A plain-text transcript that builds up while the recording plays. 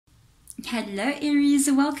Hello Aries,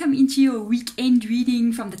 welcome into your weekend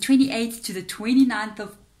reading from the 28th to the 29th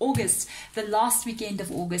of August, the last weekend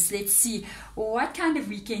of August. Let's see what kind of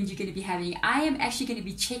weekend you're going to be having. I am actually going to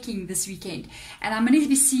be checking this weekend and I'm going to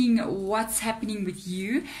be seeing what's happening with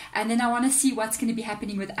you, and then I want to see what's going to be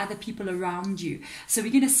happening with other people around you. So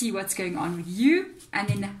we're going to see what's going on with you and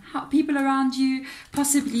then how people around you,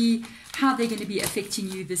 possibly how they're going to be affecting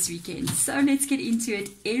you this weekend. So let's get into it,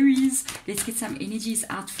 Aries. Let's get some energies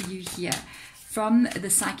out for you here from the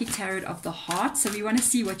Psychic Tarot of the Heart. So we want to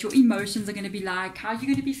see what your emotions are going to be like, how you're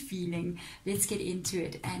going to be feeling. Let's get into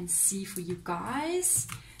it and see for you guys.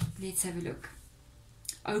 Let's have a look.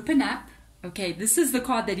 Open up. Okay, this is the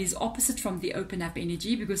card that is opposite from the open up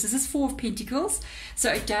energy, because this is Four of Pentacles.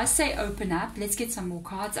 So it does say open up. Let's get some more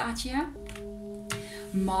cards out here.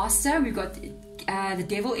 Master, we've got the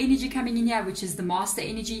Devil energy coming in here, which is the Master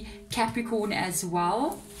energy. Capricorn as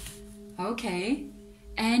well. Okay.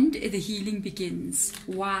 And the healing begins.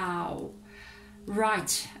 Wow.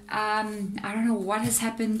 Right. I don't know what has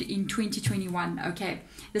happened in 2021. Okay.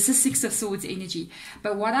 This is Six of Swords energy.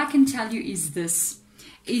 But what I can tell you is this,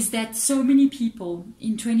 is that so many people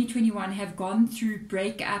in 2021 have gone through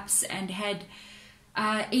breakups and had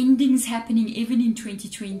endings happening even in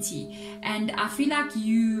 2020. And I feel like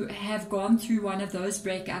you have gone through one of those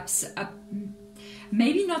breakups,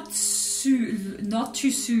 maybe not soon, not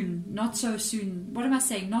too soon, not so soon. What am I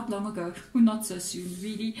saying? Not long ago. Not so soon,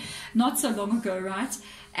 really. Not so long ago, right?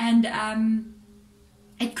 And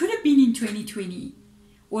it could have been in 2020,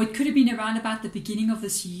 or it could have been around about the beginning of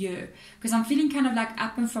this year, because I'm feeling kind of like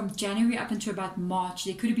up and from January up until about March,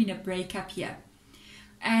 there could have been a breakup here.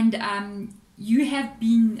 And you have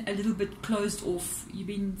been a little bit closed off. You've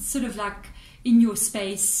been sort of like in your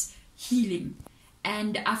space healing.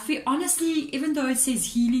 And I feel, honestly, even though it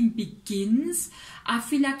says healing begins, I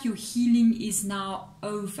feel like your healing is now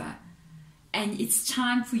over. And it's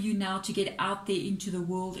time for you now to get out there into the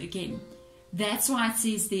world again. That's why it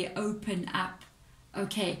says there, open up.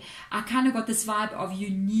 Okay, I kind of got this vibe of you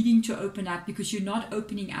needing to open up, because you're not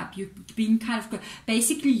opening up. You're being kind of,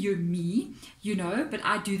 basically you're me, you know, but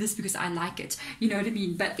I do this because I like it. You know what I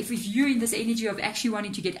mean? But if you're in this energy of actually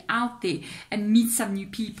wanting to get out there and meet some new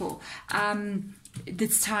people,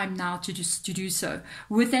 it's time now to do so.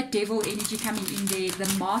 With that Devil energy coming in there,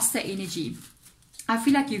 the Master energy, I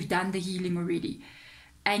feel like you've done the healing already.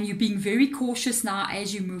 And you're being very cautious now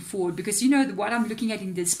as you move forward, because you know what I'm looking at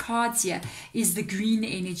in these cards here is the green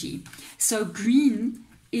energy. So green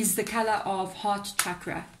is the color of heart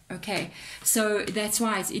chakra. Okay, so that's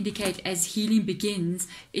why it's indicate as healing begins,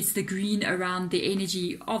 it's the green around the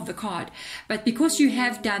energy of the card. But because you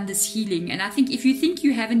have done this healing, and I think if you think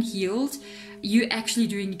you haven't healed, you're actually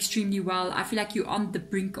doing extremely well. I feel like you're on the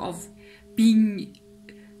brink of being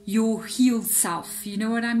your healed self. You know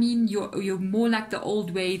what I mean? You're more like the old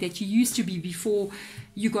way that you used to be before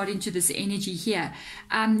you got into this energy here.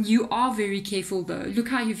 You are very careful though. Look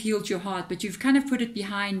how you've healed your heart, but you've kind of put it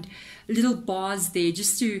behind little bars there,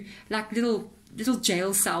 just to like little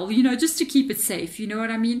jail cell, you know, just to keep it safe. You know what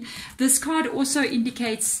I mean? This card also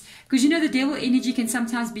indicates, because you know the Devil energy can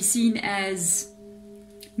sometimes be seen as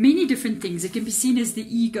many different things. It can be seen as the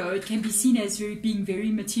ego. It can be seen as being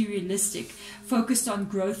very materialistic, focused on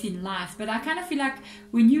growth in life. But I kind of feel like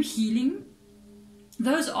when you're healing,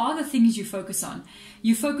 those are the things you focus on.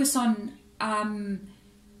 You focus on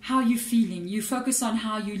how you're feeling. You focus on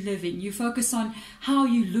how you're living. You focus on how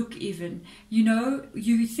you look even. You know,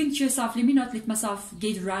 you think to yourself, let me not let myself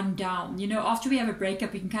get run down. You know, after we have a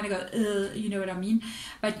breakup, you can kind of go, you know what I mean?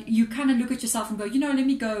 But you kind of look at yourself and go, you know, let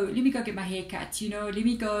me go get my hair cut. You know, let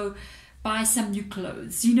me go buy some new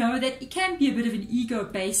clothes. You know, that it can be a bit of an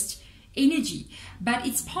ego-based energy, but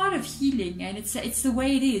it's part of healing, and it's the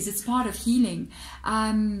way it is. It's part of healing.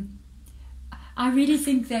 I really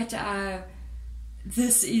think that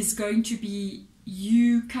this is going to be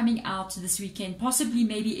you coming out this weekend, possibly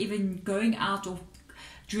maybe even going out or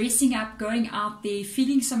dressing up, going out there,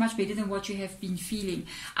 feeling so much better than what you have been feeling.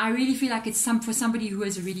 I really feel like it's for somebody who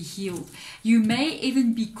has already healed. You may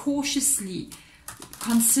even be cautiously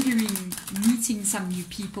considering meeting some new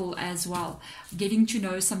people as well, getting to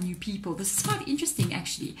know some new people. This is quite interesting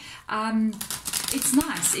actually. It's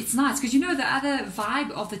nice because you know the other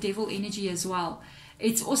vibe of the Devil energy as well,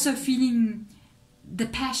 it's also feeling the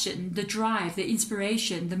passion, the drive, the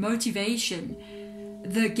inspiration, the motivation,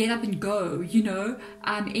 the get up and go, you know,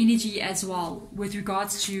 energy as well, with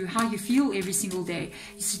regards to how you feel every single day.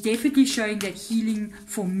 It's definitely showing that healing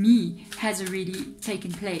for me has already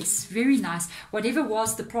taken place. Very nice. Whatever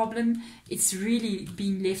was the problem, it's really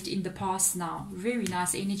being left in the past now. Very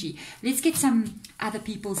nice energy. Let's get some other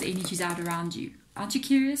people's energies out around you. Aren't you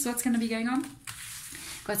curious what's going to be going on?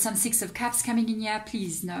 Got some Six of Cups coming in here.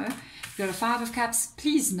 Please no. Got a Five of Cups.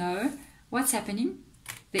 Please no. What's happening?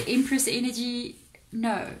 The Empress energy.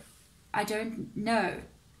 No. I don't know.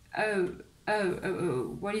 Oh.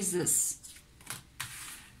 What is this?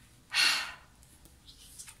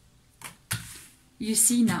 You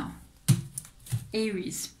see now.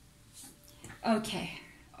 Aries. Okay.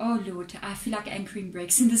 Oh Lord, I feel like anchoring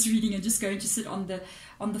breaks in this reading and just going to sit on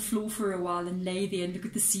the floor for a while and lay there and look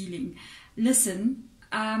at the ceiling. Listen,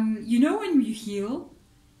 you know when you heal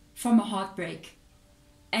from a heartbreak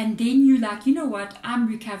and then you're like, you know what, I'm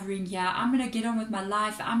recovering here, I'm going to get on with my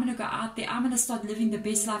life, I'm going to go out there, I'm going to start living the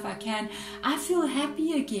best life I can, I feel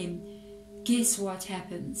happy again. Guess what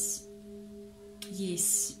happens?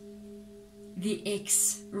 Yes. The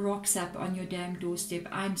ex rocks up on your damn doorstep.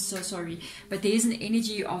 I'm so sorry. But there's an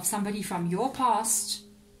energy of somebody from your past,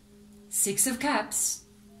 Six of Cups,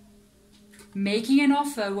 making an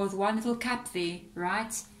offer with one little cup there,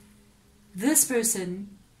 right? This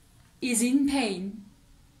person is in pain.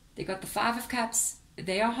 They got the Five of Cups.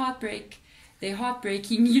 They are they're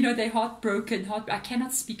heartbreaking. You know, they're heartbroken. I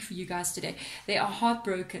cannot speak for you guys today. They are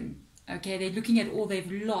heartbroken. Okay, they're looking at all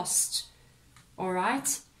they've lost. All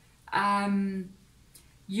right?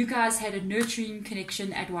 You guys had a nurturing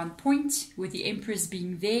connection at one point with the Empress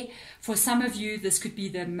being there. For some of you, this could be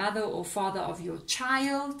the mother or father of your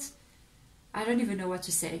child. I don't even know what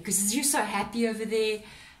to say because you're so happy over there,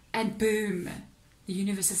 and boom, the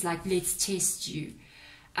universe is like, let's test you.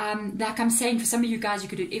 Like I'm saying, for some of you guys, you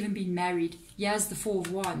could have even been married. Here's the Four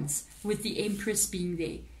of Wands with the Empress being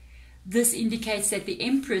there. This indicates that the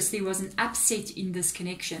Empress, there was an upset in this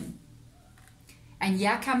connection. And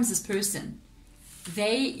here comes this person.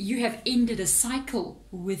 You have ended a cycle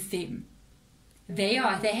with them. They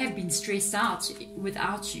have been stressed out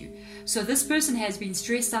without you. So this person has been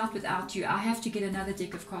stressed out without you. I have to get another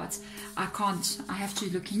deck of cards. I can't. I have to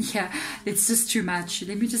look in here. It's just too much.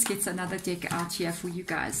 Let me just get another deck out here for you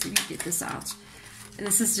guys. Let me get this out.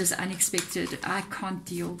 This is just unexpected. I can't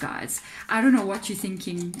deal, guys. I don't know what you're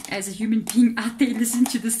thinking. As a human being out there listening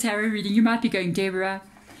to this tarot reading, you might be going, Deborah,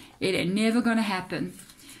 it ain't never going to happen.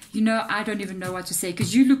 You know, I don't even know what to say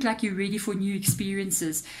because you look like you're ready for new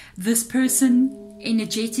experiences. This person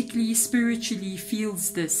energetically, spiritually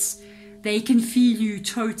feels this. They can feel you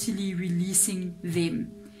totally releasing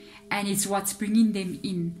them. And it's what's bringing them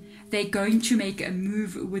in. They're going to make a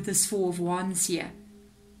move with this Four of Wands here.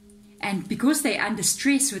 And because they're under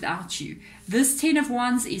stress without you, this Ten of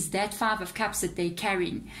Wands is that Five of Cups that they're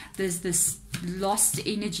carrying. There's this lost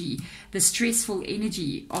energy, the stressful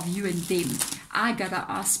energy of you and them. I gotta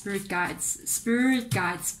ask spirit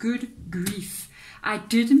guides, good grief. I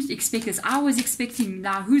didn't expect this. I was expecting,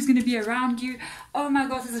 now who's going to be around you? Oh my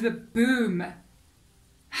God, this is a boom.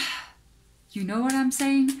 You know what I'm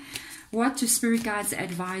saying? What do spirit guides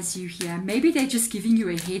advise you here? Maybe they're just giving you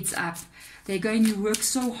a heads up. They're going, you work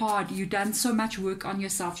so hard, you've done so much work on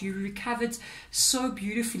yourself, you recovered so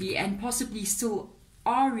beautifully and possibly still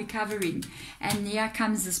are recovering. And here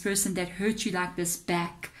comes this person that hurt you like this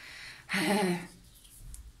back.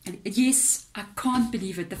 Yes, I can't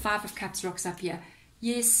believe it. The Five of Cups rocks up here.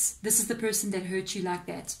 Yes, this is the person that hurt you like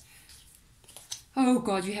that. Oh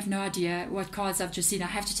God, you have no idea what cards I've just seen. I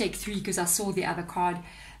have to take 3 because I saw the other card.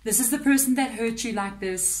 This is the person that hurt you like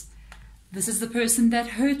this. This is the person that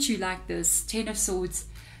hurt you like this. 10 of Swords.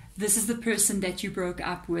 This is the person that you broke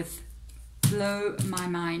up with. Blow my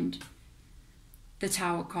mind. The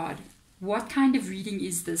Tower card. What kind of reading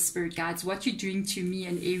is this, spirit guides? What you're doing to me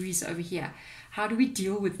and Aries over here? How do we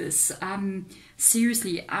deal with this?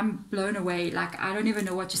 Seriously, I'm blown away. Like, I don't even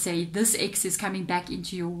know what to say. This ex is coming back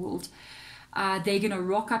into your world. They're going to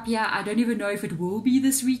rock up here. I don't even know if it will be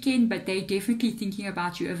this weekend, but they're definitely thinking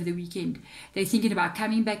about you over the weekend. They're thinking about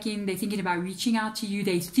coming back in. They're thinking about reaching out to you.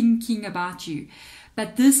 They're thinking about you.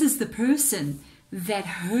 But this is the person that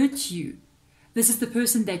hurt you. This is the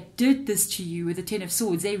person that did this to you with the 10 of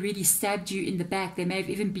Swords. They really stabbed you in the back. They may have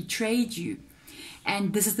even betrayed you.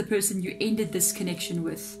 And this is the person you ended this connection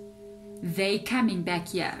with. They coming back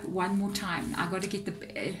here one more time. I got to get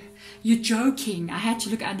the... You're joking. I had to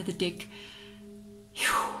look under the deck.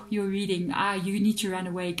 You're reading. You need to run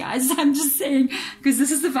away, guys. I'm just saying. Because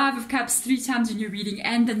this is the 5 of Cups 3 times in your reading.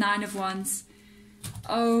 And the 9 of Wands.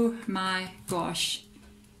 Oh my gosh.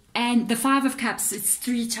 And the 5 of Cups, it's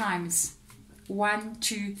 3 times. 1,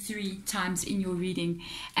 2, 3 times in your reading.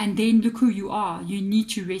 And then look who you are. You need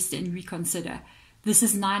to rest and reconsider. This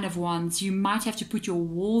is 9 of Wands. You might have to put your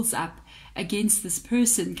walls up against this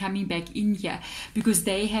person coming back in here because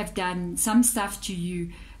they have done some stuff to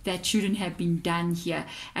you that shouldn't have been done here.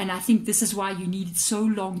 And I think this is why you needed so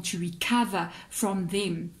long to recover from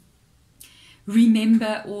them.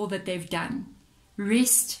 Remember all that they've done.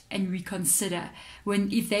 Rest and reconsider.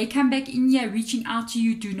 If they come back in here reaching out to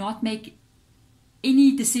you, do not make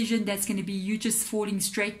any decision that's going to be you just falling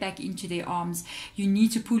straight back into their arms. You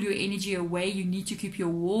need to pull your energy away. You need to keep your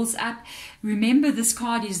walls up. Remember, this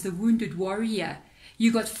card is the wounded warrior.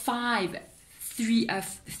 You got five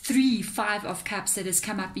of cups that has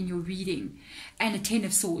come up in your reading, and a 10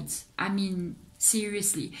 of swords. I mean,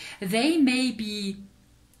 seriously, they may be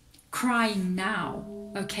crying now,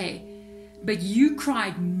 okay, but you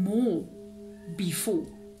cried more before.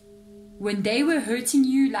 When they were hurting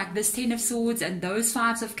you, like this 10 of swords and those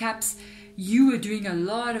 5 of cups, you were doing a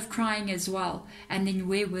lot of crying as well. And then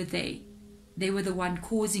where were they? They were the one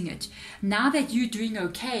causing it. Now that you're doing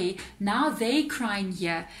okay, now they're crying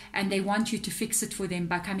here and they want you to fix it for them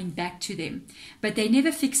by coming back to them. But they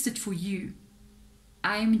never fixed it for you.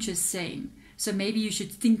 I'm just saying. So maybe you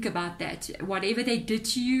should think about that. Whatever they did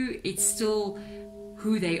to you, it's still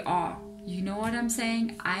who they are. You know what I'm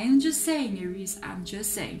saying? I am just saying, Aries. I'm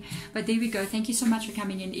just saying. But there we go. Thank you so much for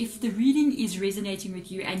coming in. If the reading is resonating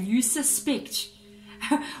with you and you suspect,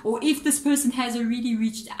 or if this person has already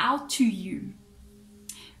reached out to you,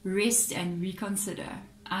 rest and reconsider.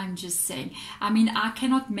 I'm just saying. I mean, I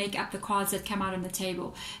cannot make up the cards that come out on the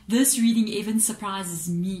table. This reading even surprises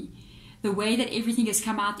me. The way that everything has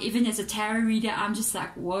come out, even as a tarot reader, I'm just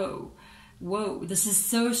like, whoa, whoa. This is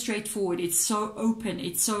so straightforward. It's so open.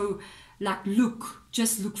 It's so... like,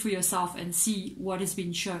 just look for yourself and see what has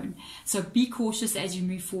been shown. So be cautious as you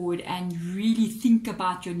move forward and really think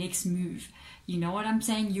about your next move. You know what I'm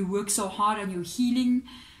saying? You work so hard on your healing.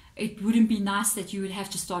 It wouldn't be nice that you would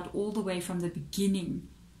have to start all the way from the beginning,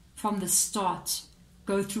 from the start.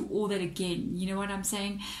 Go through all that again. You know what I'm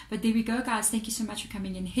saying? But there we go, guys. Thank you so much for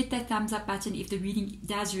coming in. Hit that thumbs up button if the reading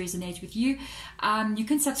does resonate with you. You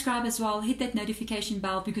can subscribe as well. Hit that notification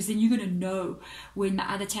bell, because then you're going to know when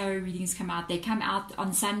my other tarot readings come out. They come out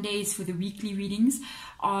on Sundays for the weekly readings.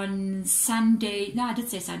 On Sunday, no, I did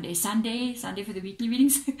say Sunday. Sunday for the weekly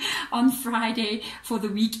readings. On Friday for the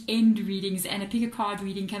weekend readings. And a pick a card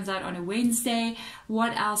reading comes out on a Wednesday.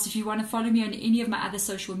 What else? If you want to follow me on any of my other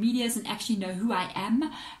social medias and actually know who I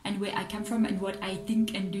am and where I come from and what I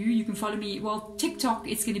think and do, you can follow me. Well, TikTok,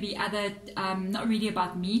 it's going to be other, not really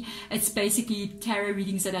about me. It's basically tarot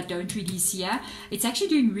readings that I don't release here. It's actually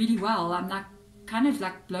doing really well. I'm like kind of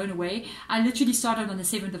like blown away. I literally started on the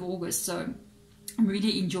 7th of August, so I'm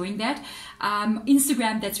really enjoying that.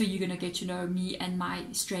 Instagram, that's where you're going to get to know me and my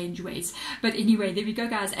strange ways. But anyway, there we go,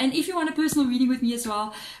 guys. And if you want a personal reading with me as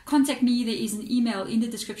well, contact me. There is an email in the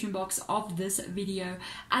description box of this video.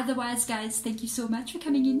 Otherwise, guys, thank you so much for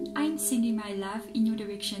coming in. I'm sending my love in your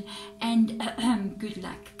direction. And good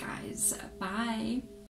luck, guys. Bye.